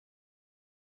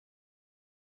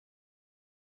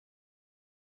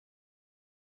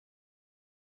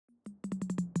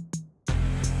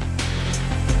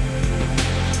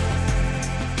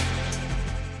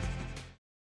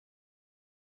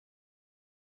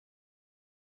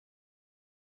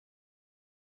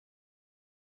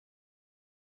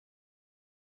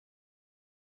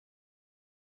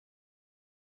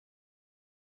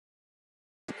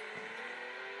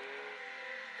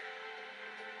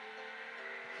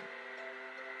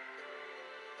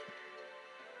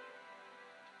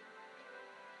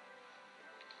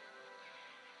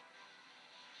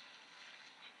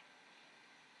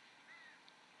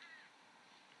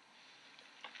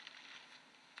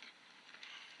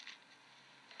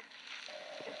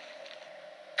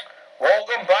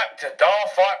Welcome back to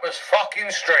Darth Viper's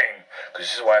fucking stream, because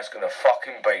this is where it's going to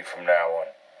fucking be from now on.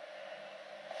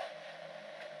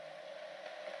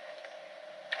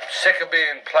 Sick of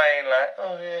being plain like,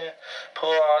 oh yeah,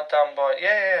 poor old dumb boy,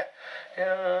 yeah.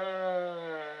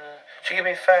 She gave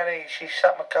me a fanny, she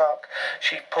sucked my cock,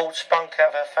 she pulled spunk out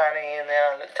of her fanny and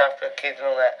now looked after her kids and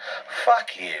all that.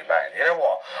 Fuck you, man. You know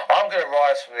what? I'm going to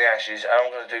rise from the ashes and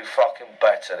I'm going to do fucking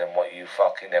better than what you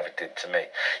fucking ever did to me.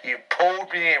 You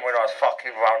pulled me in when I was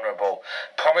fucking vulnerable,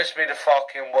 promised me the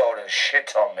fucking world and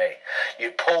shit on me.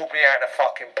 You pulled me out of the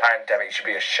fucking pandemic. You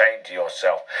should be ashamed of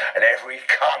yourself. And every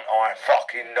cunt I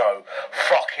fucking know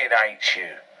fucking hates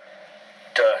you.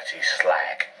 Dirty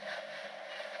slag.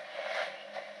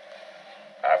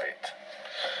 Have it.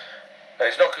 And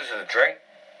it's not because of the drink.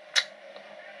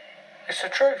 It's the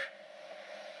truth.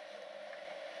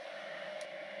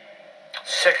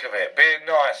 Sick of it. Being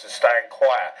nice and staying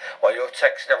quiet while you're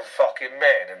texting other fucking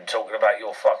men and talking about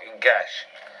your fucking gash.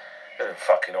 You don't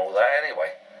fucking all that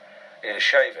anyway. You need to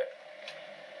shave it.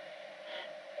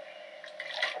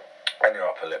 And your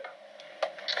upper lip.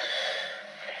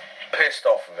 Pissed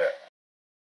off of it.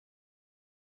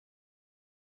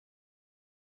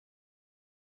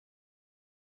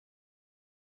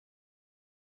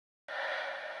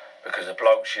 Because the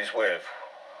bloke she's with,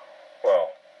 well,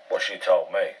 what she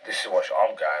told me, this is what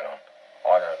I'm going on.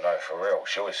 I don't know for real.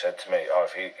 She always said to me, oh,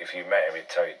 if you met him, he'd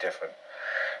tell you different.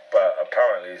 But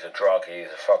apparently he's a druggie,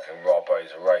 he's a fucking robber,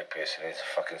 he's a rapist, and he's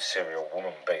a fucking serial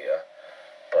woman beater.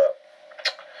 But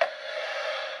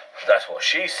that's what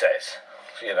she says.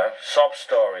 You know, sob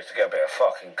stories to get a bit of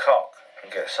fucking cock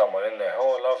and get someone in there.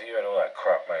 Oh, I love you and all that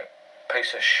crap, mate.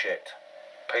 Piece of shit.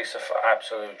 Piece of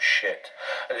absolute shit.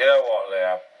 And you know what,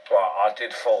 Liam? Well, I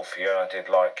did fall for you and I did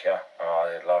like you. And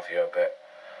I did love you a bit.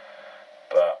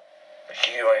 But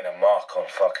you ain't a mark on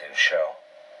fucking Shell.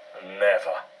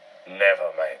 Never.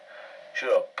 Never, mate. She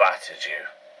would have battered you.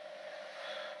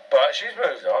 But she's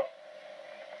moved on.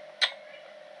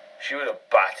 She would have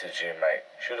battered you, mate.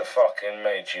 She would have fucking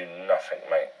made you nothing,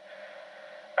 mate.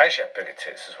 And she had bigger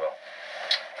tits as well.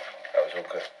 That was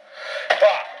all good.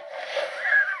 But,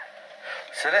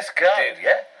 so let's go. Dude,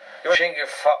 yeah? She ain't give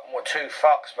two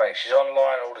fucks, mate. She's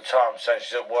online all the time saying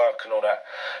she's at work and all that.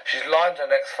 She's lined her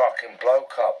next fucking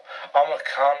bloke up. I'm a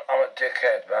cunt, I'm a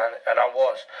dickhead, man. And I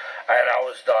was. And I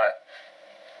was like,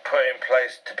 put in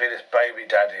place to be this baby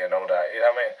daddy and all that. You know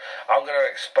what I mean? I'm going to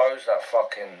expose that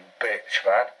fucking bitch,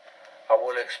 man. I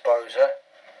will expose her.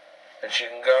 And she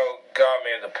can go at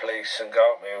me at the police and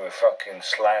go at me with fucking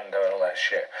slander and all that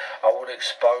shit. I would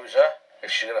expose her if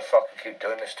she's going to fucking keep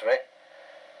doing this to me.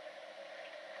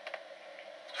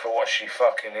 For what she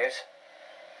fucking is.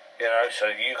 You know, so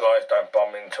you guys don't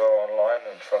bum into her online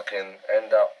and fucking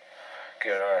end up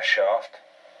giving her a shaft.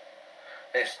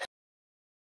 It's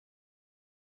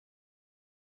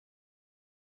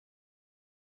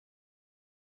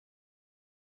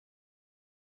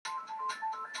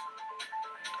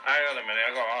hang on a minute,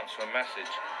 I've got to answer a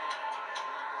message.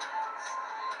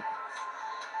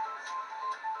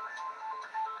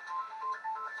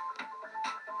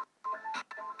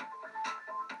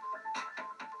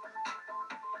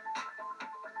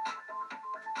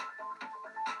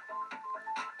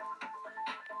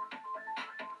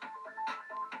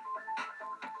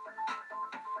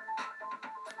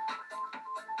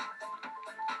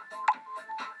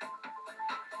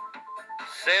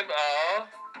 Sim-o.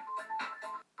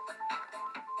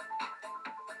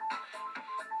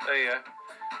 There you go.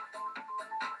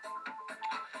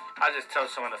 I just told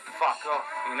someone to fuck off.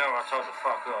 You know I told her to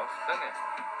fuck off, didn't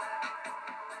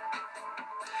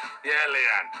you? Yeah,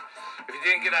 Leanne. If you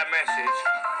didn't get that message,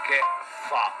 get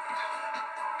fucked.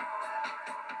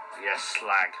 You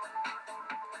slag.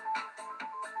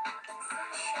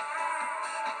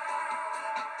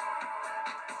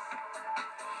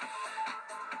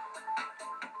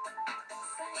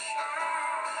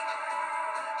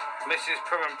 Mrs.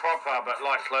 Prim and Proper, but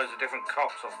likes loads of different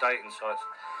cocks off dating sites.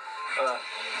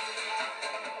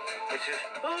 Which is,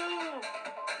 oh,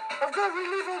 I've got to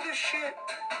relive all this shit.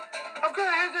 I've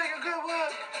got a headache, I've got to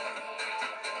work.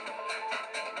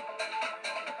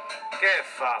 Get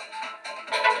fucked.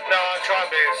 No, I tried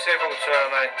being civil to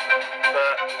her, mate,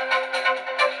 but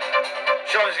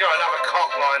she always got another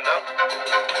cock lined up.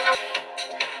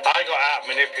 I got out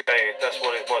manipulated, that's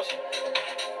what it was.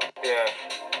 Yeah.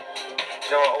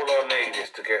 You know what, all I need is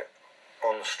to get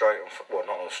on the straight and, well,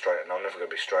 not on the straight and I'm never going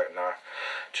to be straight now.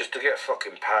 Just to get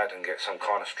fucking pad and get some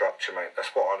kind of structure, mate.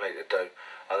 That's what I need to do.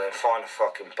 And then find a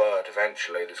fucking bird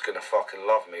eventually that's going to fucking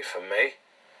love me for me.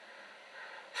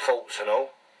 Faults and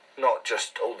all. Not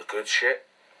just all the good shit.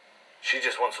 She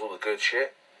just wants all the good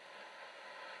shit.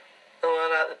 Oh, I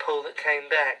like the Paul that came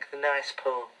back, the nice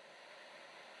Paul.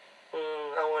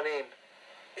 I want him.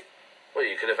 Well,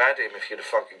 you could have had him if you'd have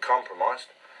fucking compromised.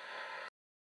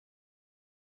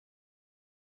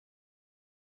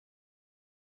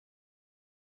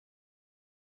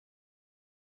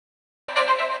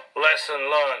 Lesson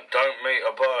learned, don't meet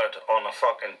a bird on a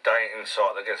fucking dating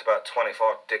site that gets about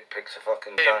 25 dick pics a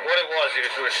fucking day. What it was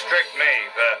to restrict me,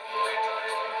 but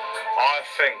I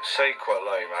think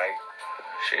secretly, mate,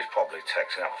 she's probably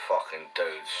texting other fucking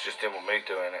dudes, just didn't want me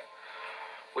doing it,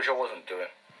 which I wasn't doing.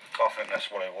 I think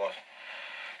that's what it was.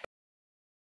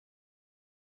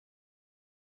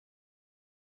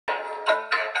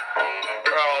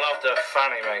 Oh, I loved her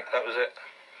fanny, mate, that was it.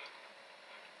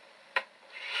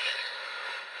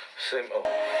 Simple. Do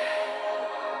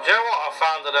you know what I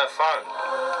found on her phone?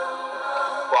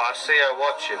 Well, I see her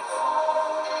watching.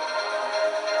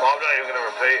 Well, I'm not even going to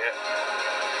repeat it.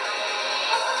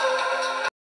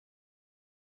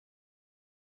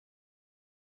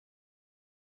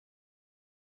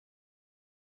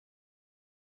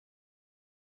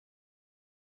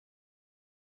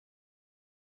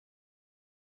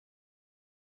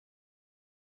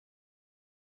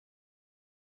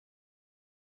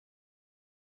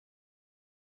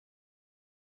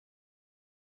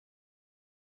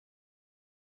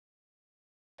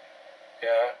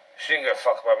 Yeah, she didn't give a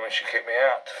fuck about when she kicked me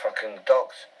out to fucking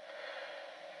dogs.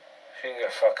 She didn't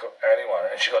give a fuck about anyone.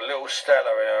 And she got little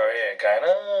Stella in her ear going,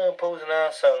 oh, Paul's an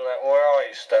arsehole. Like, where are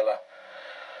you, Stella?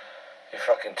 You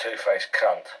fucking two-faced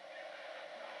cunt.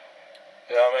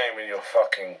 You know what I mean? When you're a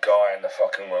fucking guy in the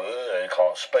fucking world, you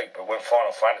can't speak. But when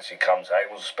Final Fantasy comes out, he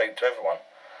wants to speak to everyone.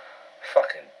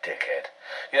 Fucking dickhead.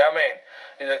 You know what I mean?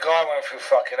 The guy went through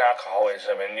fucking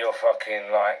alcoholism and you're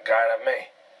fucking, like, going at me.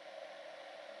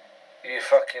 You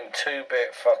fucking two-bit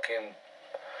fucking...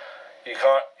 You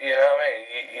can't... You know what I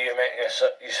mean?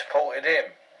 You supported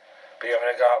him, but you're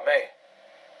having a go at me.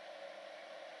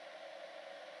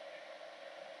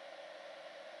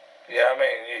 You know what I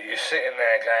mean? You're sitting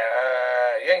there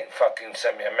going, you ain't fucking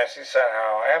sent me a message saying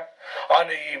how I am. I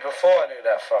knew you before I knew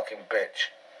that fucking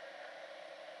bitch.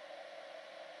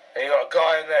 And you got a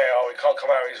guy in there, he can't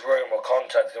come out of his room or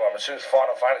contact him. As soon as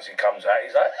Final Fantasy comes out,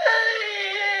 he's like,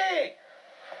 hey!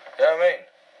 You know what I mean?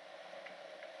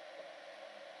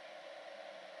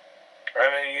 I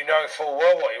mean, you know full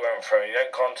well what you went through. You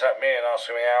don't contact me and ask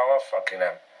me how I fucking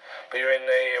am. But you're in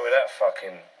there with that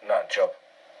fucking nut job.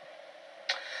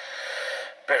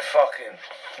 Bit fucking...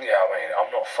 Yeah, I mean,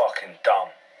 I'm not fucking dumb.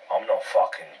 I'm not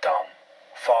fucking dumb.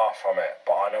 Far from it.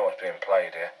 But I know what's being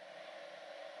played here.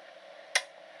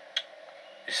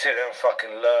 You sit there and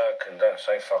fucking lurk and don't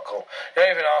say fuck all. You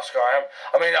don't even ask how I am.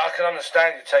 I mean, I can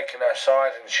understand you taking her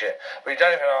side and shit, but you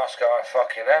don't even ask how I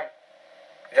fucking am.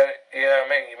 You know what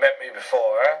I mean? You met me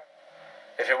before, huh?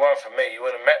 If it weren't for me, you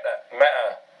wouldn't have met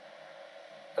her.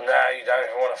 And now you don't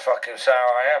even want to fucking say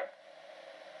how I am.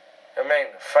 I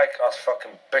mean, fake ass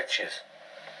fucking bitches.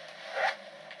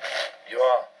 You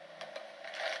are.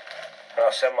 And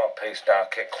I'll say my piece now,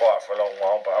 I'll get quiet for a long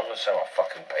while, but I'm going to say my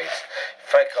fucking piece.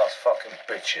 Fake ass fucking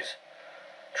bitches.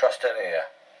 Trust any of you.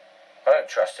 I don't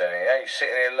trust any of you. You're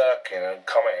sitting here lurking and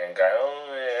commenting and going,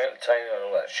 oh yeah, entertaining and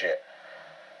all that shit.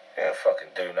 You don't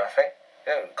fucking do nothing.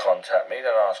 You don't contact me,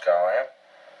 don't ask how I am.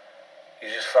 You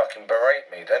just fucking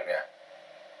berate me, don't you?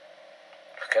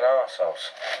 Fucking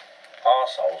arseholes.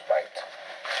 Arseholes, mate.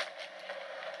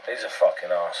 He's a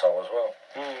fucking arsehole as well.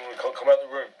 We can't come out the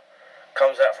room.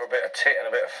 Comes out for a bit of tit and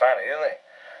a bit of fanny, doesn't he?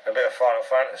 And a bit of Final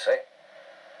Fantasy.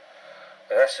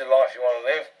 If that's the life you want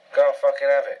to live, go and fucking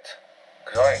have it.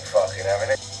 Because I ain't fucking having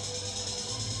it.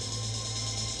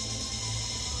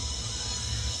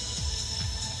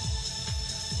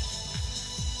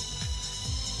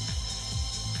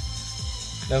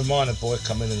 Never mind a boy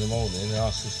come in the morning and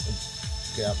ask us to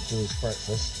get up and do his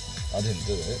breakfast. I didn't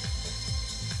do it.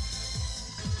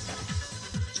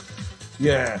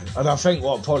 Yeah, and I think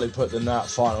what probably put the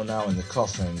final nail in the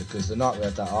coffin, because the night we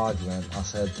had that argument, I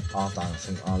said, I don't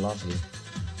think I love you.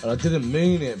 And I didn't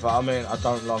mean it, but I mean, I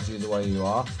don't love you the way you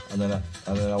are. And then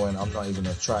I went, I'm not even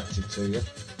attracted to you.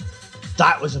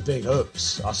 That was a big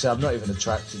oops. I said, I'm not even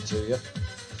attracted to you.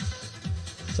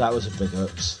 That was a big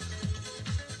oops.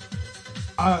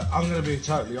 I'm going to be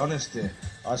totally honest here.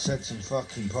 I said some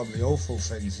fucking probably awful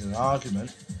things in an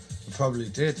argument. I probably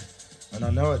did. And I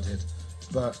know I did.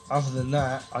 But other than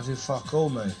that, I did fuck all,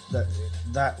 mate.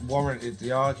 That warranted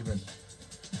the argument.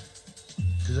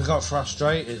 Because I got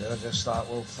frustrated and I just like,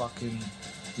 well, fucking,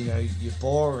 you know, you're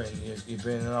boring. You're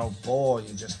being an old bore.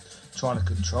 You're just trying to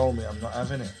control me. I'm not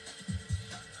having it.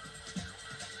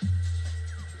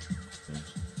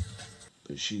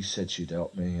 But she said she'd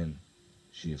help me and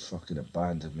She fucking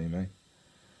abandoned me, mate.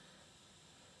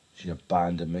 She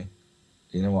abandoned me.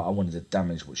 You know what? I wanted to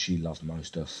damage what she loved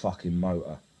most, her fucking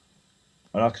motor.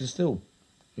 And I can still,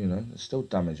 you know, there's still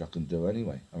damage I can do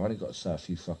anyway. I've only got to say a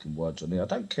few fucking words on here. I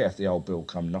don't care if the old bill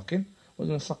come knocking. What are you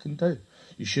going to fucking do?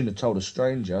 You shouldn't have told a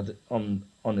stranger that on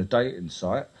a dating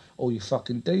site all your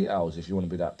fucking details if you want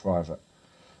to be that private.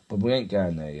 But we ain't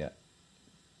going there yet.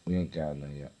 We ain't going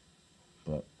there yet.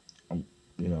 But, I'm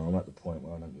at the point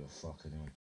where I don't give a fuck anyway.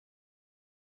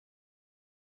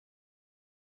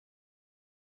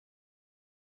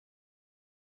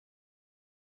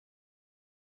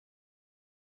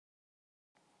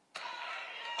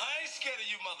 I ain't scared of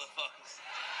you motherfuckers.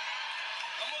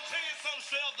 I'm gonna tell you something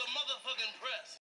straight off the motherfucking press.